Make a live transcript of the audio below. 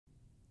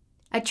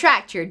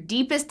Attract your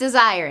deepest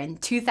desire in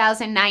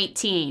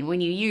 2019 when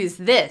you use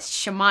this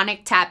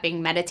shamanic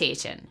tapping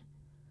meditation.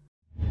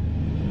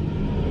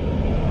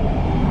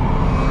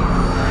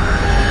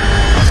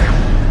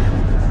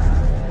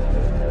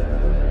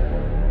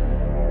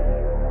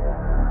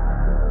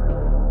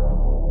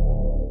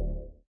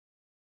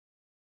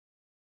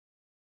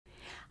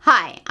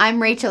 Hi,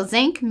 I'm Rachael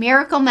Zink,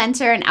 Miracle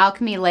Mentor and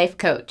Alchemy Life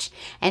Coach,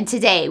 and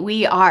today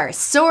we are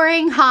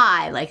soaring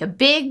high like a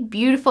big,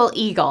 beautiful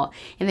eagle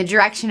in the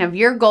direction of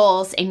your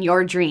goals and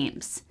your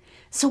dreams.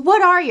 So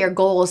what are your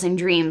goals and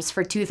dreams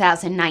for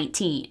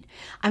 2019?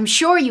 I'm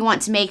sure you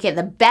want to make it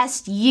the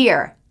best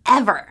year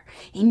ever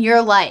in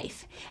your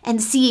life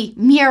and see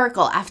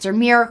miracle after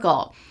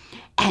miracle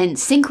and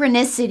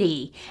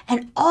synchronicity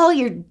and all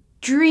your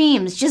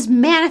dreams just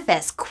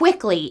manifest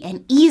quickly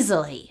and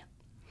easily.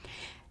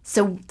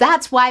 So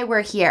that's why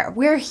we're here.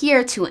 We're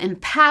here to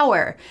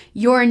empower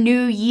your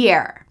new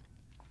year.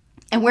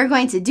 And we're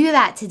going to do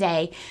that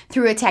today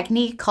through a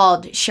technique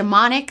called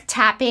Shamanic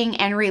Tapping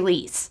and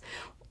Release,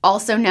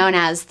 also known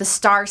as the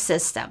STAR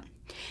system.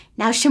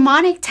 Now,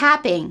 shamanic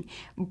tapping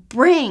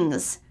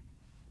brings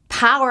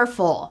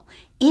powerful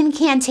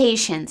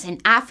incantations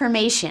and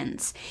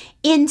affirmations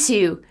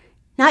into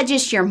not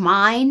just your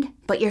mind,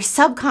 but your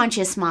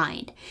subconscious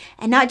mind.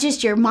 And not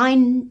just your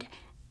mind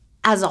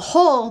as a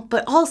whole,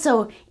 but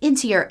also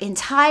into your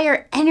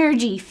entire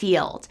energy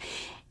field,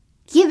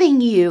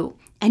 giving you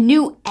a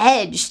new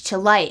edge to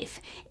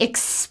life,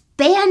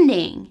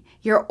 expanding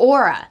your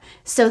aura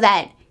so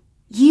that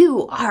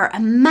you are a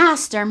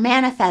master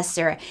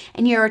manifester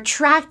and you're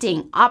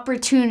attracting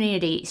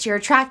opportunities, you're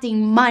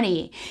attracting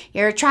money,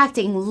 you're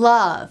attracting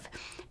love,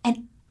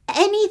 and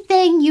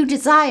anything you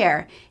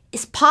desire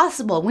is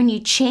possible when you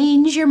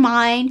change your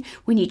mind,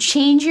 when you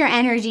change your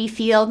energy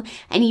field,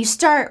 and you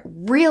start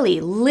really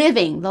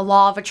living the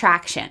law of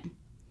attraction.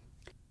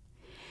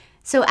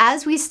 So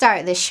as we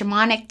start this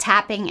shamanic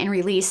tapping and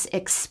release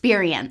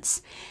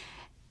experience,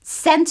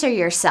 center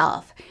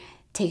yourself.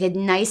 Take a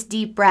nice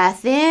deep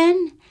breath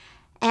in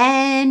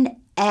and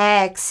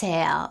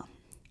exhale.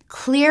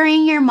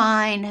 Clearing your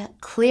mind,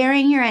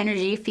 clearing your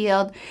energy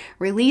field,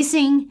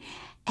 releasing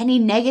any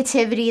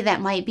negativity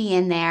that might be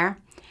in there.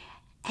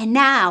 And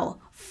now,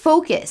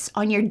 focus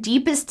on your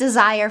deepest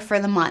desire for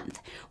the month,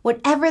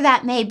 whatever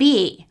that may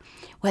be,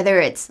 whether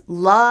it's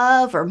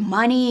love or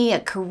money, a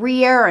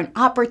career, an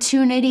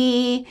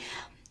opportunity,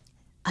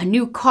 a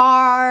new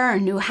car, a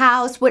new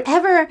house,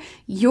 whatever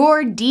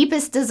your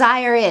deepest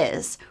desire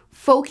is,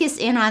 focus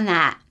in on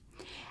that.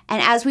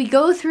 And as we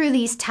go through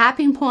these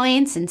tapping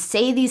points and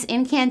say these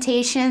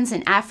incantations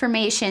and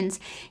affirmations,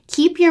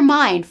 keep your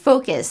mind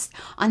focused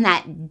on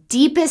that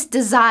deepest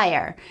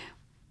desire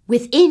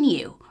within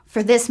you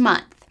for this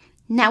month.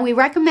 Now, we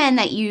recommend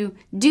that you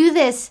do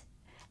this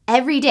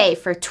every day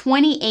for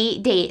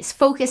 28 days,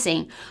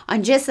 focusing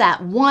on just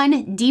that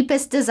one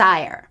deepest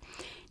desire.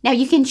 Now,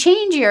 you can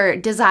change your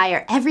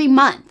desire every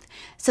month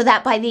so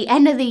that by the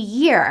end of the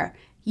year,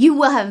 you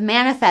will have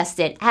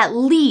manifested at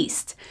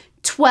least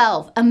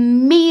 12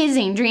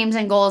 amazing dreams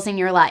and goals in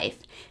your life.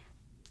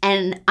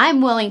 And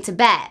I'm willing to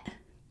bet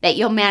that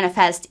you'll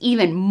manifest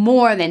even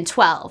more than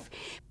 12.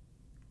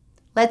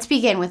 Let's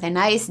begin with a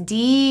nice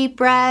deep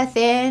breath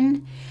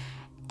in,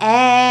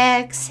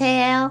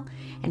 exhale,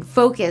 and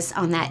focus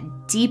on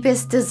that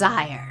deepest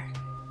desire.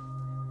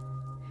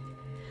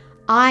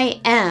 I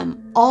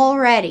am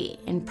already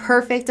in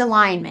perfect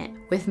alignment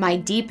with my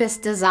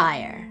deepest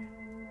desire.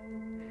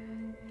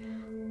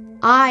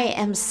 I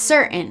am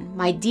certain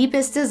my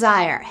deepest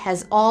desire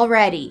has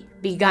already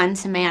begun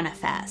to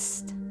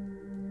manifest.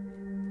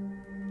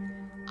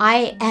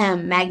 I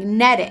am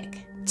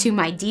magnetic to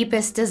my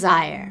deepest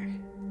desire.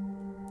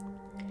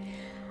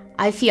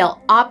 I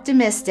feel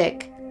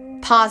optimistic,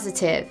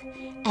 positive,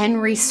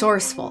 and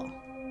resourceful.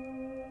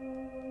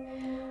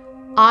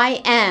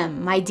 I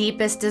am my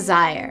deepest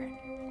desire,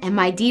 and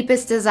my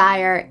deepest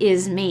desire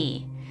is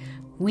me.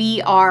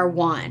 We are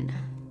one.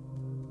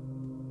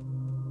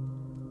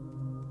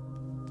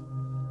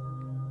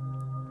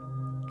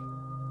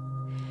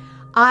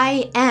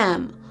 I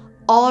am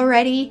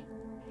already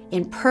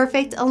in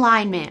perfect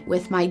alignment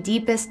with my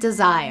deepest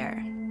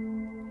desire.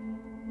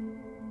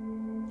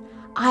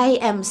 I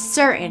am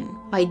certain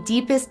my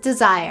deepest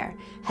desire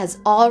has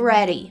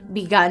already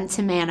begun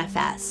to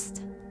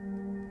manifest.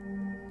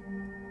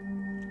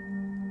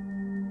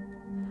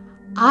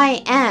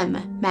 I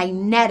am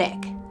magnetic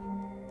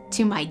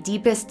to my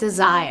deepest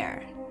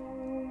desire.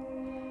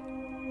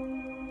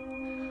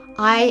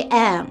 I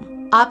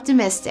am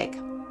optimistic,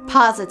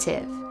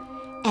 positive,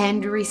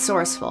 and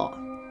resourceful.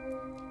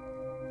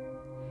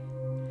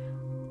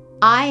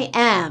 I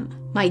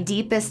am my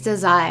deepest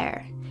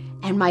desire,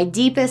 and my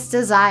deepest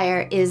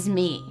desire is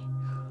me.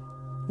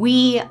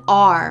 We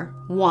are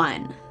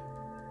one.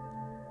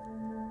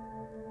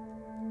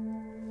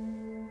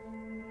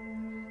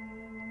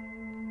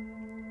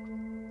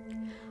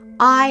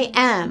 I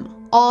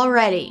am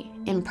already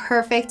in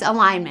perfect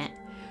alignment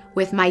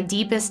with my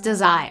deepest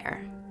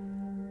desire.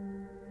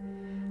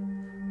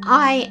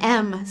 I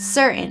am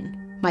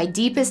certain my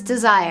deepest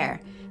desire,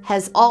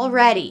 has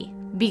already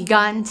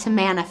begun to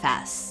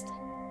manifest.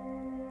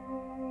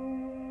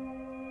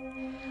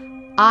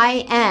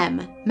 I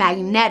am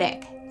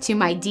magnetic to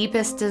my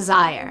deepest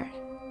desire.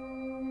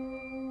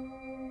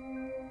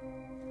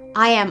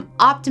 I am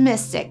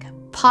optimistic,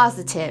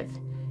 positive,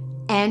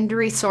 and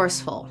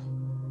resourceful.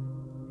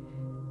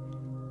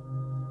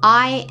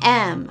 I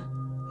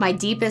am my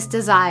deepest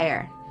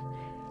desire,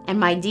 and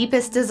my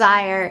deepest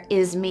desire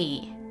is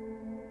me.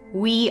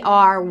 We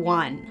are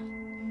one.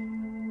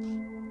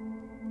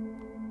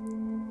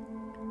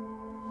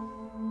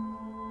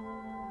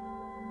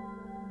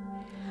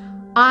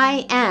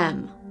 I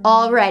am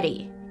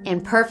already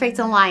in perfect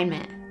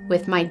alignment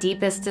with my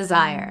deepest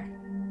desire.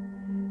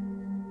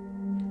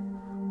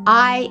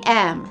 I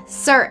am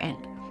certain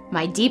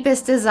my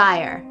deepest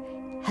desire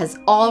has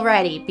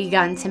already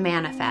begun to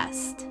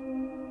manifest.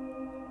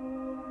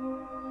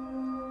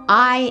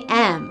 I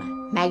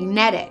am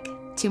magnetic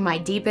to my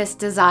deepest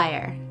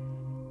desire.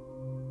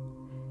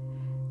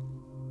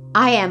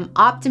 I am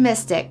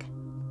optimistic,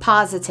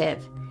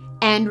 positive,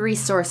 and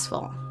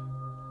resourceful.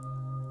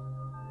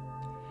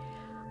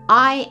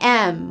 I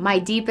am my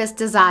deepest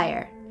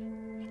desire,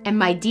 and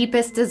my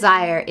deepest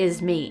desire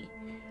is me.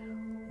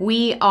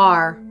 We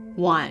are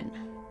one.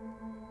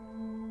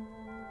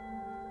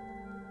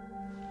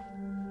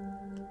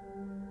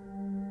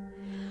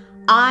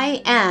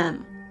 I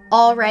am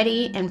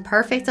already in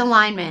perfect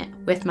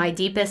alignment with my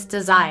deepest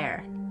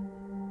desire.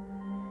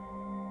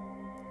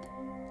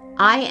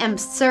 I am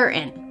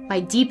certain my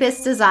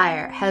deepest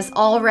desire has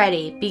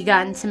already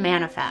begun to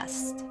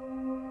manifest.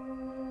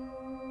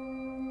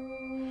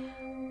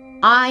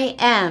 I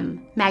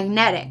am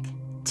magnetic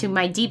to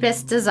my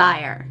deepest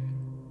desire.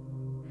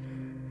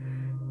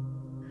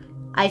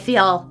 I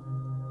feel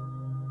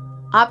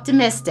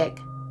optimistic,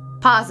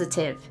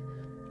 positive,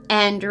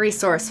 and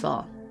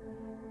resourceful.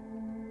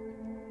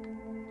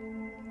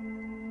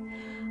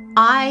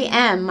 I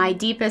am my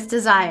deepest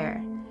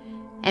desire,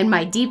 and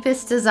my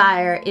deepest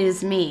desire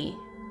is me.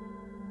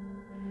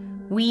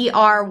 We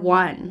are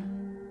one.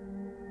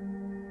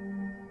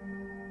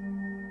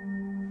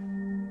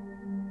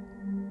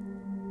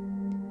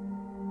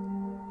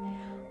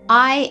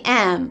 I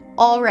am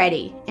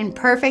already in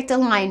perfect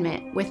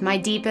alignment with my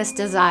deepest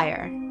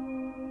desire.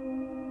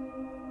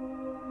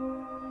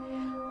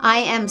 I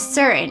am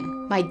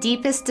certain my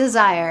deepest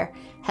desire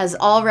has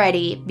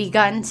already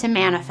begun to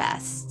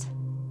manifest.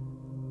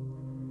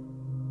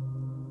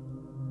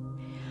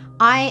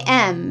 I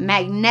am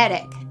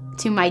magnetic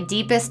to my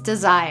deepest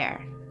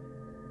desire.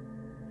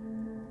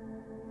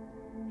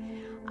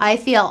 I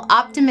feel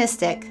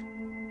optimistic,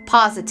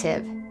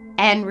 positive,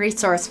 and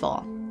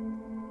resourceful.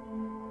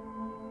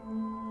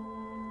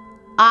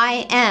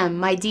 I am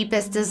my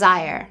deepest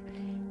desire,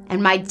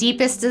 and my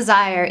deepest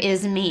desire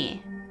is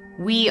me.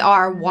 We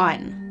are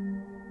one.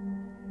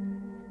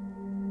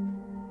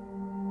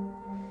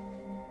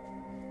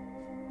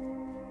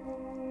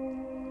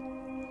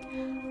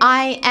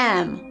 I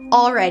am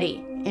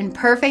already in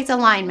perfect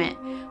alignment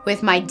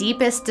with my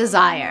deepest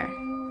desire.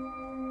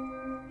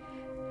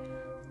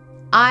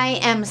 I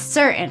am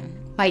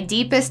certain my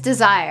deepest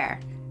desire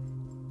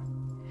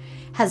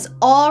has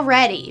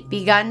already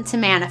begun to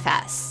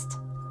manifest.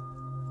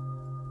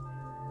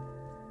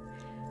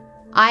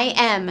 I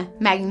am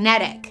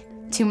magnetic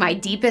to my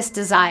deepest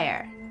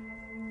desire.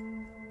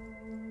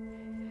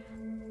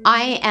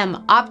 I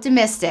am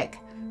optimistic,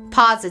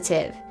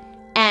 positive,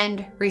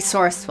 and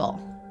resourceful.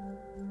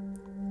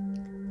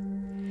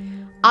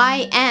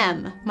 I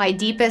am my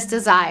deepest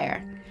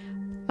desire.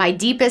 My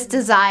deepest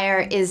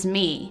desire is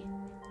me.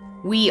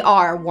 We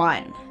are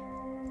one.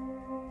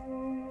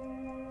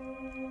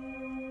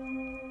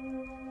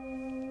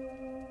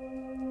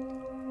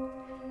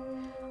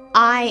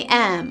 I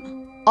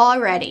am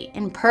already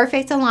in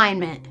perfect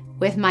alignment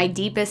with my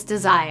deepest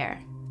desire.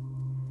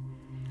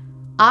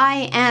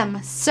 I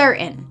am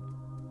certain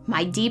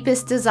my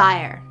deepest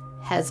desire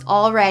has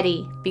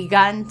already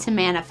begun to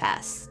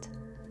manifest.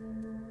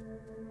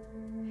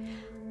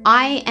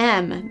 I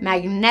am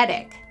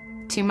magnetic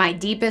to my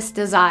deepest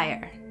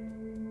desire.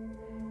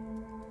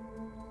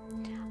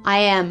 I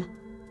am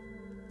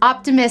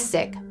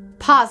optimistic,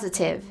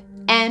 positive,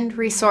 and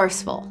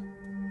resourceful.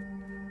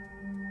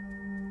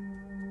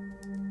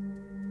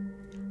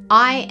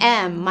 I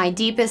am my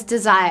deepest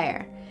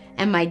desire,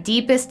 and my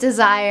deepest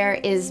desire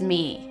is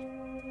me.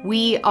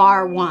 We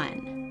are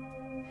one.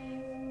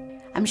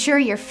 I'm sure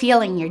you're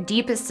feeling your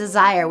deepest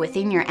desire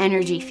within your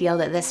energy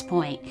field at this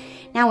point.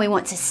 Now we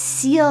want to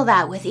seal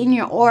that within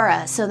your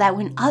aura so that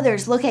when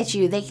others look at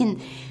you, they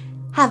can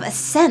have a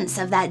sense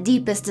of that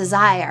deepest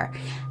desire,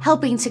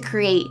 helping to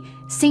create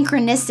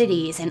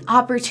synchronicities and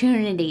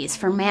opportunities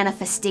for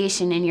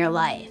manifestation in your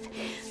life.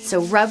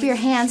 So rub your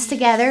hands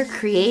together,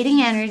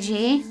 creating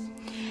energy,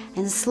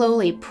 and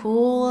slowly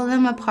pull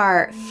them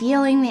apart,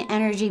 feeling the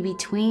energy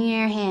between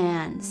your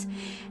hands.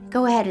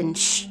 Go ahead and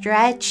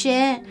stretch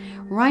it.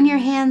 Run your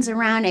hands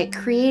around it,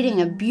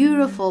 creating a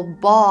beautiful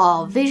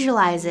ball.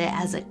 Visualize it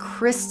as a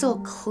crystal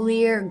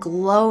clear,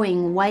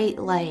 glowing white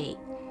light.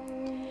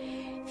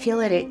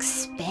 Feel it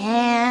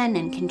expand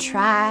and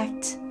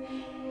contract.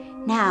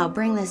 Now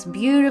bring this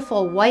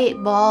beautiful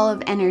white ball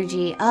of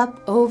energy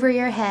up over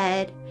your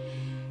head,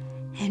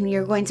 and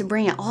you're going to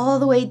bring it all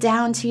the way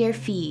down to your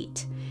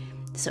feet.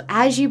 So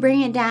as you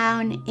bring it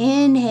down,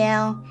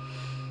 inhale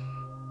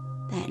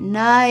that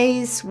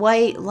nice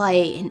white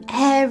light in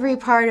every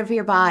part of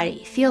your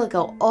body. Feel it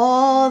go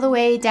all the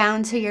way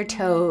down to your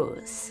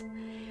toes.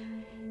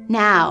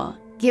 Now,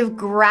 give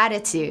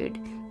gratitude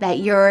that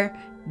your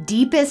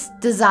deepest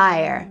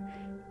desire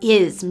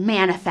is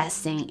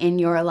manifesting in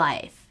your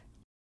life.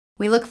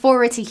 We look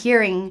forward to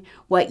hearing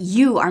what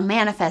you are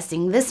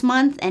manifesting this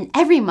month and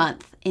every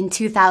month in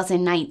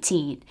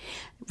 2019.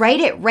 Write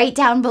it right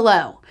down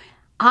below.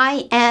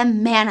 I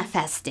am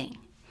manifesting.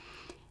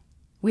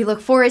 We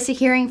look forward to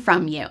hearing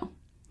from you.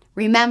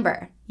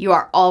 Remember, you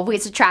are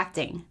always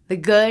attracting the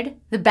good,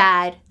 the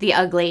bad, the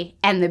ugly,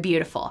 and the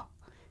beautiful.